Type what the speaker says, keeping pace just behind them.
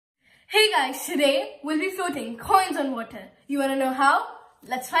Hey guys, today we'll be floating coins on water. You wanna know how?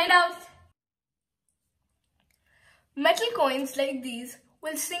 Let's find out. Metal coins like these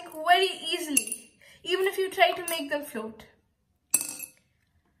will sink very easily, even if you try to make them float.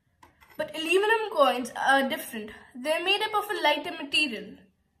 But aluminum coins are different. They're made up of a lighter material.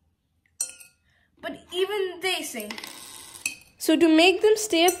 But even they sink. So to make them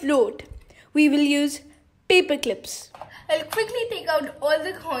stay afloat, we will use paper clips. I'll quickly take out all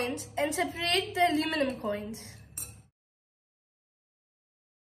the coins and separate the aluminum coins.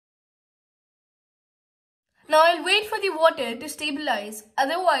 Now I'll wait for the water to stabilize,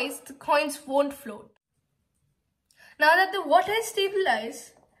 otherwise the coins won't float. Now that the water is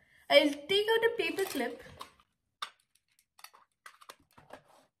stabilized, I'll take out a paper clip.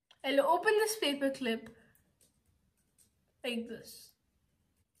 I'll open this paper clip like this.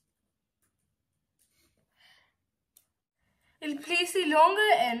 I'll place the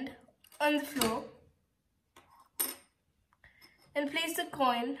longer end on the floor and place the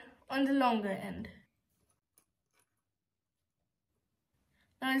coin on the longer end.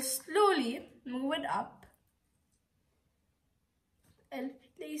 Now I'll slowly move it up. I'll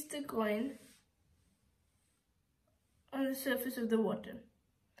place the coin on the surface of the water.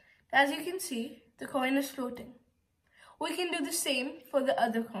 As you can see, the coin is floating. We can do the same for the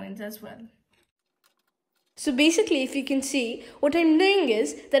other coins as well. So basically, if you can see, what I'm doing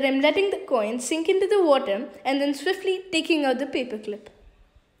is that I'm letting the coin sink into the water and then swiftly taking out the paper clip.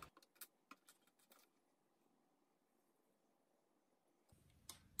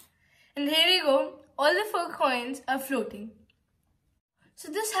 And here we go, all the 4 coins are floating.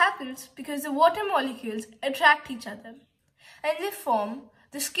 So this happens because the water molecules attract each other and they form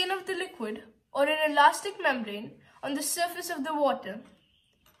the skin of the liquid or an elastic membrane on the surface of the water.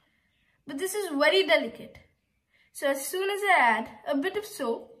 But this is very delicate. So as soon as I add a bit of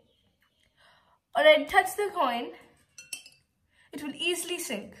soap or I touch the coin, it will easily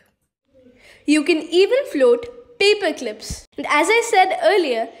sink. You can even float paper clips. And as I said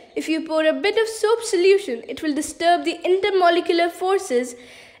earlier, if you pour a bit of soap solution, it will disturb the intermolecular forces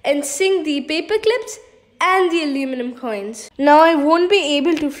and sink the paper clips and the aluminum coins. Now I won't be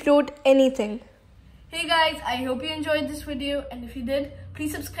able to float anything. Hey guys, I hope you enjoyed this video, and if you did,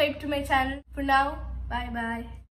 please subscribe to my channel. For now, bye bye.